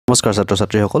নমস্কাৰ ছাত্ৰ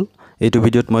ছাত্ৰীসকল এইটো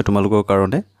ভিডিঅ'ত মই তোমালোকৰ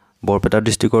কাৰণে বৰপেটা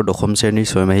ডিস্ট্ৰিক্টৰ দশম শ্ৰেণীৰ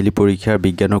 6 মাহিলী পৰীক্ষাৰ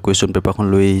বিজ্ঞানৰ কোৱেশ্চন পেপাৰখন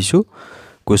লৈ আহিছো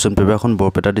কোৱেশ্চন পেপাৰখন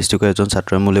বৰপেটা ডিস্ট্ৰিক্টৰ এজন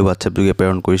ছাত্ৰই মোলৈ WhatsApp যোগে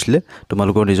প্ৰেৰণ কৰিছিল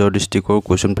তোমালোকৰ নিজৰ ডিস্ট্ৰিক্টৰ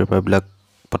কোৱেশ্চন পেপাৰবিলাক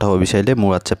পঠাব বিচাৰিলে মোৰ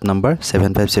WhatsApp নম্বৰ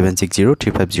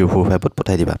 7576035045 ত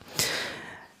পঠাই দিবা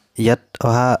ইয়াত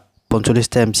অহা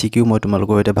 45টা MCQ মই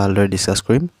তোমালোকৰ সৈতে ভালদৰে ডিসকাস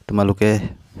কৰিম তোমালোকে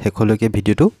হেকলৈকে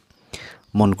ভিডিঅ'টো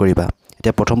মন কৰিবা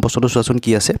এতিয়া প্ৰথম প্ৰশ্নটো চোৱাচোন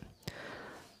কি আছে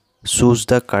Choose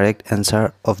the correct answer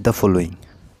of the following.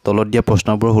 তলত দিয়া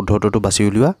প্ৰশ্নবোৰ শুদ্ধটো বাছি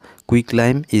উলিওৱা কুইক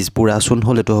লাইম ইজ পুৰাচুন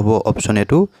হল এটো হ'ব অপচন এ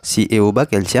টু CaO বা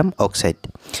ক্যালসিয়াম অক্সাইড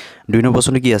দুই নম্বৰ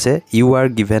প্ৰশ্ন কি আছে you are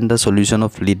given the solution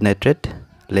of lead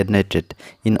nitrate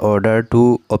in order to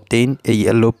obtain a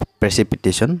yellow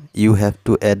precipitation you have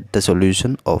to add the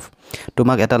solution of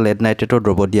তোমাক এটা lead nitrate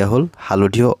দ্ৰৱ দিয়া হল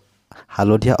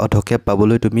হালধীয়া অধকে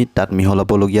পাবলৈ তুমি তাত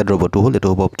মিহলাব লগিয়া দ্ৰৱটো হল এটো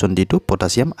হ'ব option D two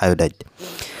potassium iodide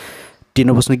तीन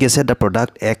प्रश्न की আছে the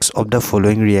product X of the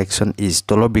following reaction is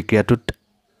তলৰ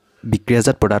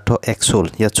বিক্ৰিয়াজাত পদাৰ্থ X হল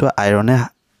ইয়াত ছ আইৰনে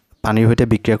পানীৰ সৈতে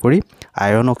বিক্ৰিয়া কৰি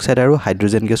আইৰন অক্সাইড আৰু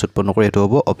হাইড্ৰোজেন গেছ উৎপন্ন কৰে এটো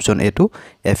হ'ব অপচন এ টু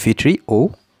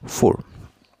Fe3O4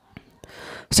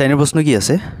 চাইনৰ প্ৰশ্ন কি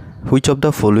আছে which of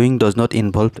the following does not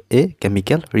involve a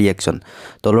chemical reaction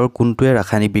তলৰ কোনটোৱে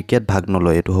ৰাসায়নিক বিক্ৰিয়াত ভাগ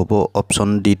নলয় এটো হ'ব অপচন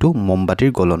ডি টু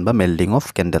মমবাতিৰ গলন বা মেল্টিং অফ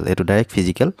ক্যান্ডেল এটো ডাইৰেক্ট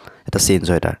ফিজিক্যাল এটা চেঞ্জ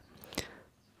হয় তাৰ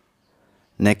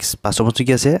Next, পাঁচৰ প্ৰশ্ন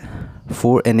কি আছে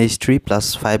 4NH3 plus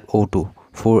 5O2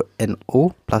 4NO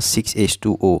plus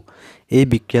 6H2O এই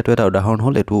বিক্ৰিয়াটো এটা উদাহৰণ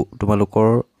হল এটো তোমালোকৰ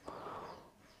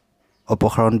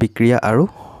অপসাৰণ বিক্ৰিয়া আৰু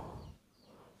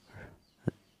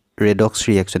ৰেডক্স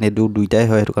ৰিঅ্যাকশন এই দুইটাই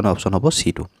হয় এটো কাৰণ অপচন হ'ব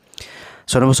C2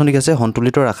 ছয় নম্বৰ প্ৰশ্ন কি আছে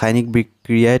সন্তুলিত ৰাসায়নিক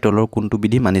বিক্ৰিয়াই তলৰ কোনটো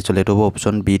বিধি মানি চলে এটো হ'ব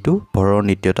অপচন B2 ভৰৰ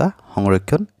নিত্যতা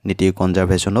সংৰক্ষণ নীতি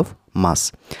কনজাৰভেশন অফ মাছ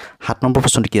সাত নম্বৰ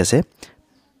প্ৰশ্ন কি আছে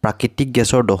প্ৰাকৃতিক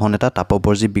গেছৰ দহন এটা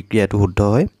তাপবৰ্জী বিক্ৰিয়া এটো শুদ্ধ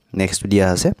হয় নেক্সট দিয়া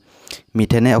আছে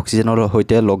মিথেনে অক্সিজেনৰ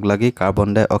সৈতে লগ লাগি কাৰ্বন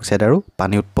ডাই অক্সাইড আৰু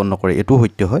পানী উৎপন্ন কৰে এটো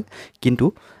সত্য হয় কিন্তু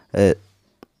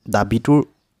দাবিটোৰ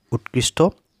উৎকৃষ্ট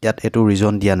ইয়াত এটো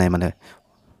ৰিজন দিয়া নাই মানে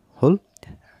হল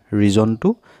ৰিজনটো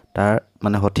তাৰ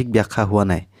মানে সঠিক ব্যাখ্যা হোৱা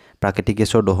নাই প্ৰাকৃতিক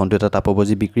গেছৰ দহনটো এটা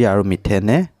তাপবৰ্জী বিক্ৰিয়া আৰু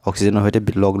মিথেনে অক্সিজেনৰ সৈতে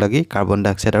লগ লাগি কাৰ্বন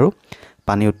ডাই অক্সাইড আৰু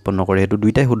পানী উৎপন্ন কৰে এটো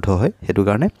দুইটাই শুদ্ধ হয় হেতু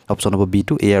কাৰণে অপচন হ'ব B2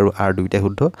 A আৰু R দুইটাই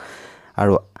শুদ্ধ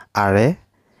আৰু আৰে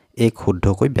এক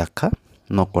শুদ্ধকৈ ব্যাখ্যা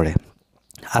নকৰে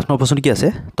আঠ নম্বৰ প্ৰশ্ন কি আছে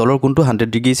তলৰ কোনটো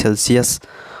 100 ডিগ্ৰী সেলসিয়াস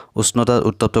উষ্ণতাত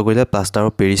উত্তপ্ত কৰিলে প্লাষ্টাৰ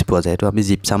অফ পেৰিছ পোৱা যায় এটো আমি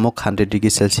জিপসামক 100 ডিগ্ৰী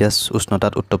সেলসিয়াস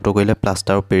উষ্ণতাত উত্তপ্ত কৰিলে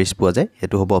প্লাষ্টাৰ অফ পেৰিছ পোৱা যায়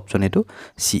এটো হ'ব অপচন এটো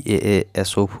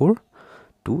CaASO4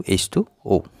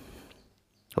 2H2O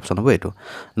অপচন হ'ব এটো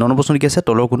ন নম্বৰ প্ৰশ্ন কি আছে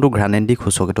তলৰ কোনটো গ্ৰানেন্ডিক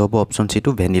সূচক এটো হ'ব অপচন C টু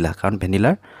ভেনিলা কাৰণ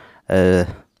ভেনিলাৰ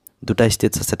দুটা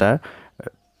ষ্টেজ আছে তাৰ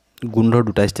গুণৰ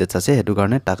দুটা ষ্টেজ আছে হেতু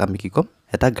কাৰণে তাক আমি কি কম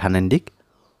এটা গ্ৰানেন্ডিক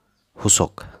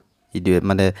সূচক ইদে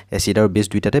মানে এসিড আৰু বেস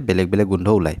দুইটাতে বেলেগ গন্ধ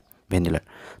ওলাই ভেনিলাৰ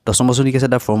 10 নম্বৰ প্ৰশ্ন কি আছে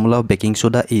দা formula of baking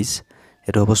soda is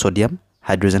এটো হ'ব সোডিয়াম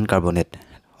হাইড্ৰোজেন কাৰ্বনেট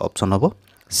অপচন হ'ব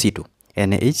C2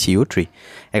 NaHCO3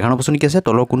 11 নম্বৰ প্ৰশ্ন কি আছে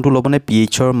তলৰ কোনটো লৱণে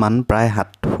pH ৰ মান প্ৰায়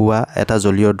 7 হোৱা এটা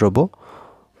জলীয় দ্ৰৱ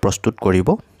প্ৰস্তুত কৰিব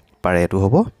পাৰে এটো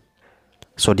হ'ব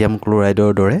সোডিয়াম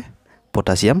ক্লোৰাইডৰ দৰে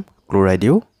পটাছিয়াম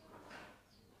ক্লোৰাইডেও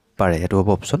পাৰে এটো হ'ব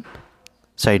অপচন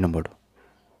 4 নম্বৰটো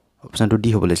অপচন টু ডি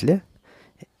হ'ব লাগিলে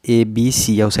A B C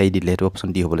আৰু চাই দিলে এটো অপচন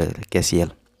ডি হ'ব লাগিলে KCl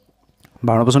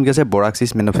 12 প্ৰশ্ন কি আছে borax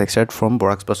is manufactured from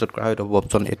borax প্ৰস্তুত কৰা হয় এটো হ'ব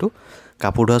অপচন এ টু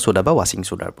কাপোৰ ধোৱা সোডা বা ওয়াশিং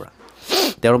সোডাৰ পৰা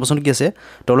 13 প্ৰশ্ন কি আছে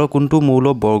তলৰ কোনটো মৌল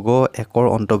বৰ্গ 1 ৰ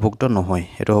অন্তৰ্ভুক্ত নহয়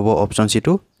এটো হ'ব option C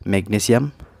two magnesium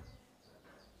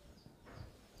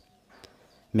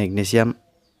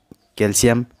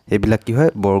calcium এবিলাক কি হয়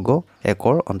বৰ্গ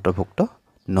 1 ৰ অন্তৰ্ভুক্ত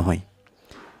নহয়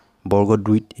বৰ্গ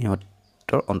 2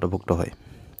 ইহঁতৰ অন্তৰ্ভুক্ত হয়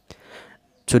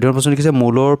 14 প্ৰশ্ন কি আছে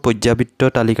মৌলৰ পৰ্যাবৃত্ত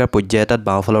তালিকাৰ পৰ্যায় এটাত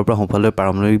বাওফালৰ পৰা সোঁফাললৈ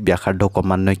পাৰমাণবিক ব্যাসাৰ্ধ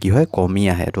ক্ৰমান্বয়ে কি হয় কমি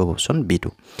আহে এটো অপচন B2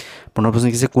 15 প্ৰশ্ন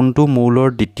কি আছে কোনটো মৌলৰ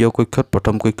দ্বিতীয় কক্ষত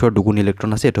প্ৰথম কক্ষৰ দুগুণ ইলেক্ট্ৰন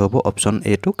আছে এটো হ'ব অপচন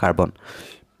A টু কাৰ্বন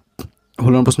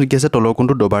 16 প্ৰশ্ন কি আছে তলৰ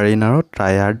কোনটো ডবাৰিনাৰ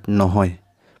ট্ৰায়াড নহয়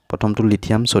প্ৰথমটো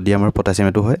লিথিয়াম সোডিয়াম আৰু পটাছিয়াম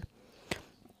এটো হয়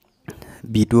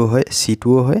B2 হয় C2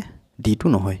 হয় D2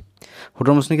 নহয়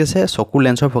 17 প্ৰশ্ন কি আছে চকুৰ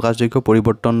লেন্সৰ ফোকাসযোগ্য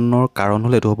পৰিৱৰ্তনৰ কাৰণ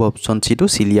হল এটো হ'ব অপচন C টু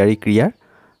চিলিয়াৰী ক্ৰিয়াৰ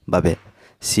বাবে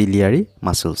চিলিয়াৰী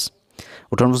মাসলস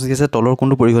 18 প্ৰশ্ন কি আছে তলৰ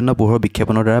কোনটো পৰিঘটনা পোহৰৰ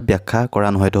বিক্ষেপণৰ দ্বাৰা ব্যাখ্যা কৰা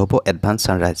নহয় এটো হ'ব এডভান্স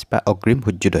সানৰাইজ বা অগ্ৰিম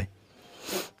সূৰ্যোদয়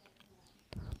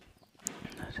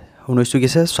 19 কি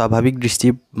আছে স্বাভাৱিক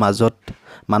দৃষ্টিৰ মাজত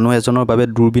মানুহ এজনৰ বাবে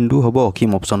দূৰবিন্দু হ'ব অসীম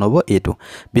অপচন হ'ব A2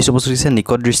 20 প্ৰশ্ন কি আছে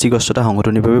নিকট দৃষ্টিগ্ৰস্ততা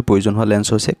সংঘটনৰ বাবে প্ৰয়োজন হোৱা লেন্স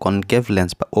হৈছে কনকেভ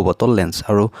লেন্স বা অবতল লেন্স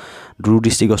আৰু দূৰ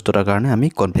দৃষ্টিগ্ৰস্ততাৰ কাৰণে আমি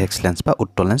কনভেক্স লেন্স বা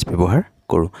উত্তল লেন্স ব্যৱহাৰ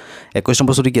কৰো 21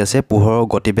 প্ৰশ্ন কি আছে পোহৰৰ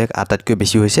গতিবেগ আটাইতকৈ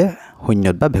বেছি হৈছে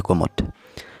শূন্যত বা ভেকুমত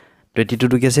 22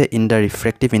 to in the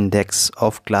refractive index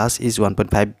of glass is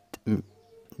 1.5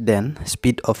 then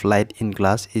speed of light in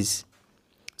glass is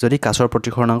যদি কাঁচৰ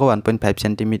প্ৰতিসৰণাংক 1.5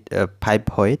 সেণ্টিমিটাৰ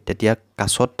 5 হয় তেতিয়া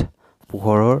কাঁচত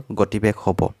পোহৰৰ গতিবেগ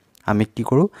হ'ব আমি কি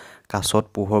কৰোঁ কাঁচত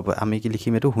পোহৰ আমি কি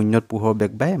লিখিম এইটো শূন্যত পোহৰ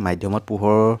বেগ বাই মাধ্যমত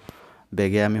পোহৰৰ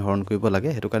বেগে আমি হৰণ কৰিব লাগে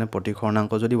হেতু কাৰণে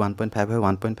প্ৰতিসৰণাংক যদি 1.5 হয়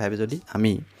 1.5 যদি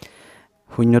আমি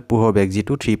শূন্যত পোহৰ বেগ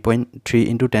যেটো 3.3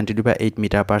 * 10^8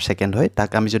 মিটাৰ পাৰ সেকেন্ড হয়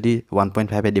তাক আমি যদি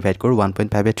 1.5 এ ডিভাইড কৰো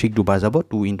 1.5 এ 3 দুবাৰ যাব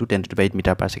 2 * 10^8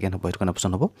 মিটাৰ পাৰ সেকেন্ড হ'ব হেতু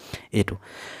অপচন হ'ব এটো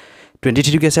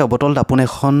 23 কি আছে অবতল দাপোন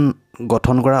এখন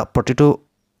গঠন কৰা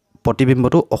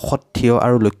প্ৰতিবিম্বটো অখত থিয়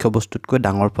আৰু লক্ষ্য বস্তুতকৈ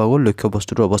ডাঙৰ পাব লক্ষ্য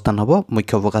বস্তুটোৰ অৱস্থান হ'ব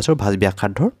মুখ্য ফোকাছৰ ভাজ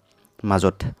ব্যাসাৰ্ধৰ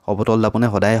মাজত অবতল দাপোনে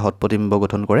সদায় হত প্ৰতিবিম্ব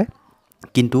গঠন কৰে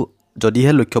কিন্তু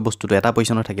যদিহে লক্ষ্য বস্তুটো এটা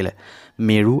পজিশনত থাকিলে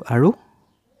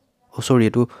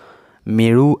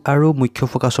মেৰু আৰু মুখ্য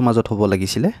ফোকাছৰ মাজত হ'ব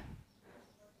লাগিছিলে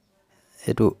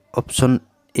এটো অপচন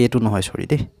এ টো নহয় সৰি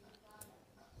দে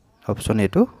অপচন এ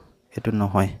টো এটো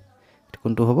নহয় এটো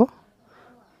কোনটো হ'ব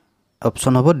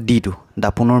অপচন হ'ব ডি টো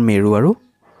দাপোনৰ মেৰু আৰু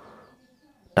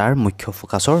তাৰ মুখ্য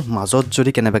ফোকাছৰ মাজত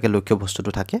যদি কেনেবাকে লক্ষ্য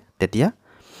বস্তুটো থাকে তেতিয়া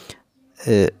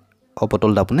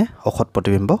অবতল দাপোনে অখত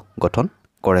প্ৰতিবিম্ব গঠন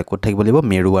কৰে কোট থাকিব লাগিব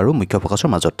মেৰু আৰু মুখ্য ফোকাছৰ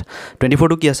মাজত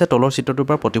 24 টো কি আছে তলৰ চিত্ৰটোৰ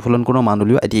পৰা প্ৰতিফলন কোণৰ মান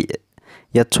উলিওৱা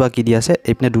ইয়াত চোৱা কি দি আছে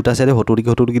এপিনে দুটা সাইডে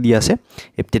হতুকি দি আছে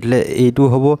এপিলে এইটো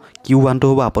হ'ব q1 টো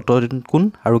হ'ব আপতন কোণ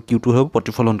আৰু q2 হ'ব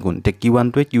প্ৰতিফলন কোণ তে q1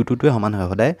 টোৱে q2 টোৱে সমান হয়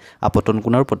সদায় আপতন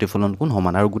কোণ আৰু প্ৰতিফলন কোণ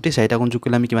সমান আৰু গুটি চাৰিটা কোণ যোগ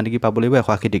কৰিলে আমি কিমান ডিগ্ৰী পাব লাগিব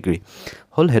 180 ডিগ্ৰী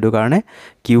হল হেতু কাৰণে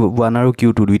q1 আৰু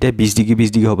q2 দুইটাই 20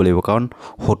 ডিগ্ৰী হ'ব লাগিব কাৰণ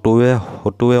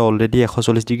হতুৱে অলৰেডি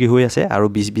 140 ডিগ্ৰী হৈ আছে আৰু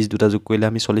 20 দুটা যোগ কৰিলে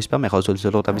আমি 40 পাম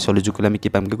 140 লগত আমি 40 যোগ কৰিলে আমি কি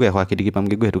পাম কি 180 ডিগ্ৰী পাম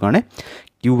কি হেতু কাৰণে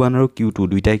q1 আৰু q2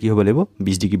 দুইটাই কি হ'ব লাগিব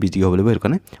 20 ডিগ্ৰী হ'ব লাগিব হেতু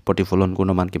কাৰণে প্ৰতিফলন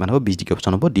কোণৰ মান কিমান হ'ব 20 ডিগ্ৰী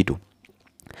অপচন হ'ব d2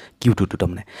 q2 টো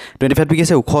তাৰমানে 25 টো কি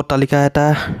আছে ওখ তালিকা এটা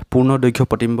পূৰ্ণ দৈৰ্ঘ্য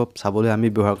প্ৰতিবিম্ব চাবলৈ আমি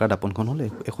ব্যৱহাৰ কৰা দাপোনখন হ'ল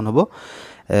এখন হ'ব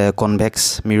কনভেক্স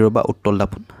মিৰৰ বা উত্তল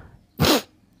দাপোন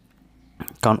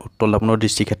কাৰণ উত্তল দাপোনৰ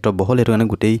দৃষ্টিক্ষেত্ৰ বহল হেতু কাৰণে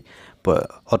গোটেই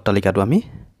অট্টালিকাটো আমি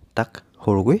তাক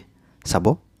সৰুকৈ চাব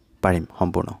পাৰিম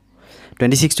সম্পূৰ্ণ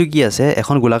 26 টো কি আছে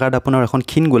এখন গোলাকাৰ দাপোন আৰু এখন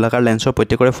ক্ষীণ গোলাকাৰ লেন্সৰ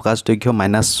প্ৰত্যেকৰে ফোকাস দৈৰ্ঘ্য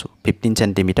 -15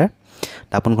 সেন্টিমিটাৰ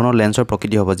দাপোনখনৰ লেন্সৰ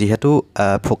প্ৰকৃতি হ'ব যেহেতু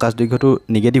ফোকাস দৈৰ্ঘ্যটো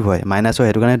নিগেটিভ হয় মাইনাস হয়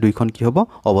হেতু কাৰণে দুইখন কি হ'ব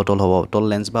অবতল হ'ব অবতল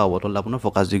লেন্স বা অবতল দাপোনৰ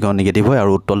ফোকাস দৈৰ্ঘ্য নিগেটিভ হয়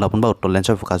আৰু উত্তল দাপোন বা উত্তল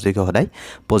লেন্সৰ ফোকাস দৈৰ্ঘ্য সদায়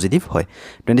পজিটিভ হয়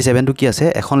 27 টো কি আছে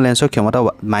এখন লেন্সৰ ক্ষমতা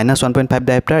 -1.5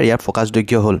 ডায়োপ্টাৰ ইয়াৰ ফোকাস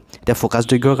দৈৰ্ঘ্য হ'ল এতিয়া ফোকাস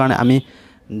দৈৰ্ঘ্যৰ কাৰণে আমি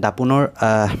দাপোনৰ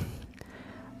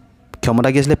ক্ষমতা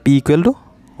কি আছিল p =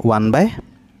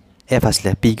 1/f আছিল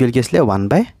p কি আছিল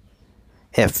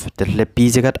 1/f তেলে p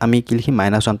জায়গাত আমি কি লিখি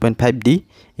 -1.5 d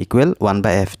 =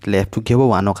 1/f তেলে f টো কি হ'ব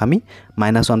 1 ক আমি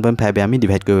 -1.5 এ আমি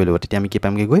ডিভাইড কৰিব লাগিব তেতিয়া আমি কি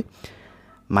পাম কি গৈ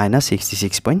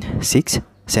 -66.6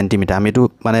 সেন্টিমিটাৰ আমি তো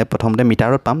মানে প্ৰথমতে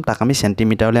মিটাৰত পাম তাক আমি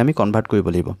সেন্টিমিটাৰলৈ আমি কনভাৰ্ট কৰিব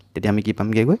লাগিব তেতিয়া আমি কি পাম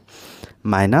কি গৈ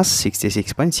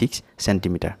 -66.6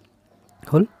 সেন্টিমিটাৰ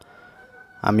হল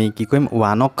আমি কি কৰিম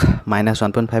 1 ক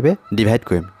 -1.5 এ ডিভাইড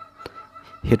কৰিম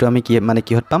হেতু আমি কি মানে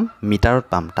কিহত পাম মিটাৰত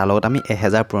পাম তাৰ লগত আমি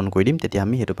 1000 পূৰণ কৰি দিম তেতিয়া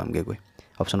আমি হেতু পামগে গৈ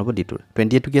অপচন হ'ব ডি2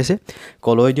 28 টো কি আছে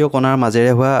কলয়দীয় কণাৰ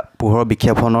মাজেৰে হোৱা পোহৰ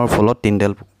বিক্ষেপণৰ ফলত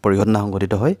তিনডেল পৰিঘটনা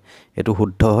সংঘটিত হয় এটো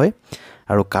শুদ্ধ হয়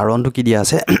আৰু কাৰণটো কি দিয়া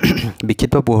আছে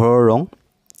বিক্ষিপ্ত পোহৰৰ ৰং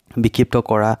বিক্ষিপ্ত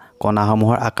কৰা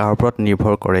কণাসমূহৰ আকাৰৰ ওপৰত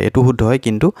নিৰ্ভৰ কৰে এটো শুদ্ধ হয়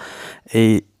কিন্তু এই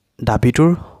দাবিটোৰ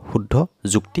শুদ্ধ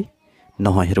যুক্তি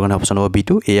নহয় হেতু কাৰণে অপচন হ'ব বি2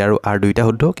 এ আৰু আৰ দুইটা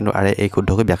শুদ্ধ কিন্তু আৰে এই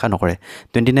শুদ্ধকৈ ব্যাখ্যা নকৰে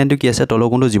 29 টো কি আছে তলৰ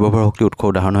কোণটো জীৱভৰ শক্তি উৎস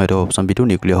উদাহৰণ হয় অপচন বি2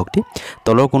 নিউক্লিয় শক্তি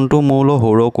তলৰ কোণটো মৌল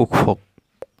সৌৰ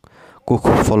কোষ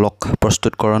ফলক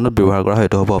প্ৰস্তুতকৰণত ব্যৱহাৰ কৰা হয়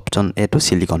এটো হ'ব অপচন এ টো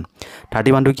সিলিকন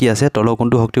 31 টো কি আছে তলৰ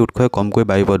কোণটো শক্তি উৎসই কমকৈ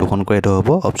বায়ু প্ৰদূষণ কৰে এটো হ'ব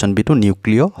অপচন বি2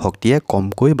 নিউক্লিয় শক্তিয়ে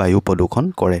কমকৈ বায়ু প্ৰদূষণ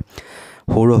কৰে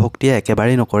সৌৰ শক্তিয়ে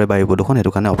একেবাৰে নকৰে বায়ু প্ৰদূষণ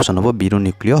হেতু কাৰণে অপচন হ'ব বি2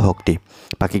 নিউক্লিয় শক্তি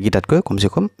বাকি কিটাতকৈ কমসে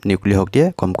কম নিউক্লিয় শক্তিয়ে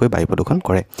কমকৈ বায়ু প্ৰদূষণ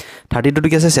কৰে 32 টো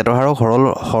কি আছে চেতহাৰক সৰল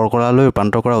শৰ্কৰালৈ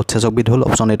ৰূপান্তৰ কৰা উৎসেচকবিধ হ'ল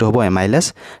অপচন এটো হ'ব এমাইলেজ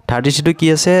 33 টো কি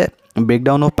আছে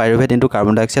breakdown of pyruvate into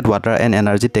carbon dioxide water and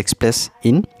energy takes place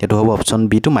in এটো হ'ব অপচন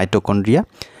বি2 মাইটোকন্ড্ৰিয়া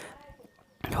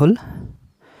হল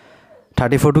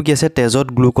 34 টো কি আছে তেজত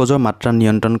গ্লুকোজৰ মাত্ৰা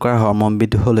নিয়ন্ত্ৰণ কৰা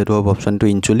হৰমনবিধ হ'ল এটো হ'ব অপচন টু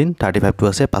ইনসুলিন 35 টো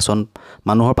আছে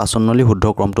মানুহৰ পাচননলী শুদ্ধ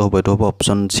ক্ৰমটো হ'ব এটো হ'ব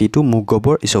অপচন সি টু মুখ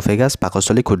গবৰ ইসোফেগাছ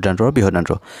পাকস্থলী ক্ষুদ্ৰান্ত্ৰ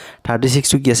বৃহদান্ত্ৰ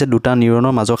 36 টো কি আছে দুটা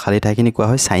নিউৰনৰ মাজৰ খালি ঠাইখিনি কোৱা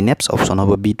হয় সাইনেপছ অপচন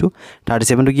হ'ব বি2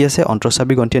 37 টো কি আছে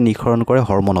অন্তঃস্ৰাৱী গ্ৰন্থিয়ে নিঃসৰণ কৰে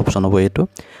হৰমন অপচন হ'ব এটো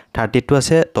 38 টো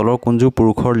আছে তলৰ কোনজো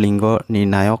পুৰুষৰ লিংগ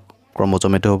নিৰ্ণায়ক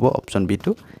ক্ৰমোজম এটো হ'ব অপচন বি2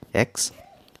 এক্স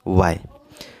ওয়াই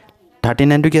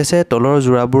 39 টো কি আছে তলৰ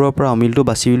জোৰাবোৰৰ পৰা অমিলটো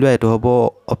বাছি উলিওৱা এটো হ'ব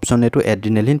অপচন এটো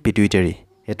এড্ৰিনেলিন পিটুইটাৰি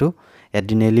এটো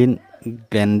এড্ৰিনেলিন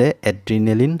গ্ল্যান্ডে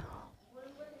এড্ৰিনেলিন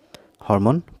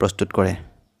হৰমন প্ৰস্তুত কৰে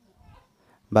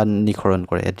বা নিঃসৰণ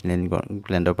কৰে এড্ৰিনেলিন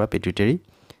গ্ল্যান্ডৰ পৰা পিটুইটাৰি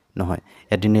নহয়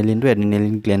এড্ৰিনেলিন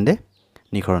গ্ল্যান্ডে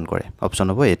নিখৰণ কৰে অপশ্যন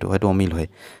হ'ব এইটো হয়তো অমিল হয়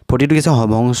 42 কি আছে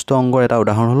সমহংস্ত অংগৰ এটা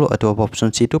উদাহৰণ হলো এইটো হ'ব অপশ্যন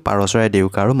সি টো পাৰ চৰাই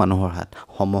দেউকা আৰু মানুহৰ হাত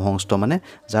সমহংস্ত মানে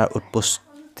যাৰ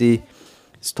উৎপত্তি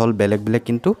স্থল বেলেগ বেলেগ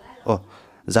কিন্তু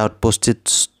যাৰ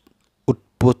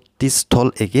উৎপত্তি স্থল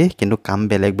একে কিন্তু কাম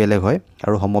বেলেগ বেলেগ হয়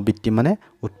আৰু সমবৃত্তি মানে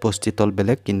উৎপত্তি স্থল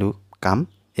বেলেগ কিন্তু কাম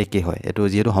একে হয় এটো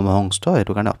যেহেতু সমহংস্ত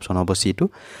এটো কাৰণে অপশ্যন হ'ব সি টো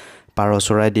পাৰ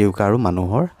চৰাই দেউকা আৰু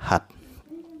মানুহৰ হাত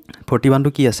 41 টো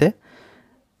কি আছে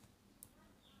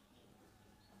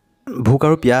ভোক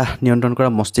আৰু পিয়াহ নিয়ন্ত্ৰণ কৰা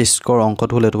মস্তিষ্কৰ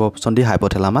অংশটো হ'ল এটো অপশ্যন ডি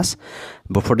হাইপোথেলামাছ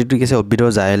 42 কি আছে উদ্ভিদৰ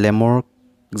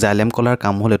জাইলেম কলাৰ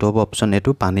কাম হ'ল এটো হ'ব অপশ্যন এ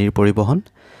টো পানীৰ পৰিবহন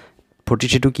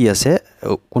 43 টো কি আছে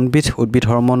কোনবিধ উদ্ভিদ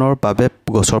হৰমনৰ বাবে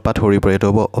গছৰ পাত সৰি পৰে এটো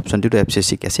হ'ব অপশ্যন ডি টো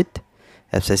এফচিচিক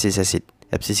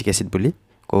এচিড বুলি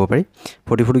ক'ব পাৰি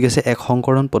 44 কি আছে এক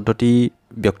সংকৰণ পদ্ধতি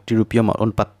ব্যক্তিৰূপীয়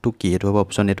অনুপাতটো কি এটো হ'ব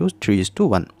অপশ্যন এ টো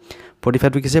 3:1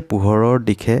 45 কি আছে পোহৰৰ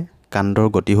দিশে কাণ্ডৰ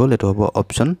গতি হ'ল এটো হ'ব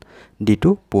অপশ্যন ডি টো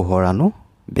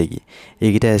পোহৰানুবেগী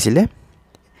এইকেইটা আছিল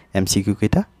এমসিকিউ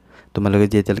কেইটা তোমালোকে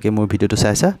যেতিয়ালৈকে মোৰ ভিডিওটো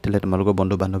চাইছা তেলে তোমালোকৰ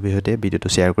বন্ধু বান্ধৱীৰ সৈতে ভিডিওটো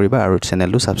শ্বেয়াৰ কৰিবা আৰু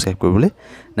চেনেলটো সাবস্ক্ৰাইব কৰিবলৈ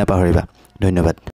নাপাহৰিবা ধন্যবাদ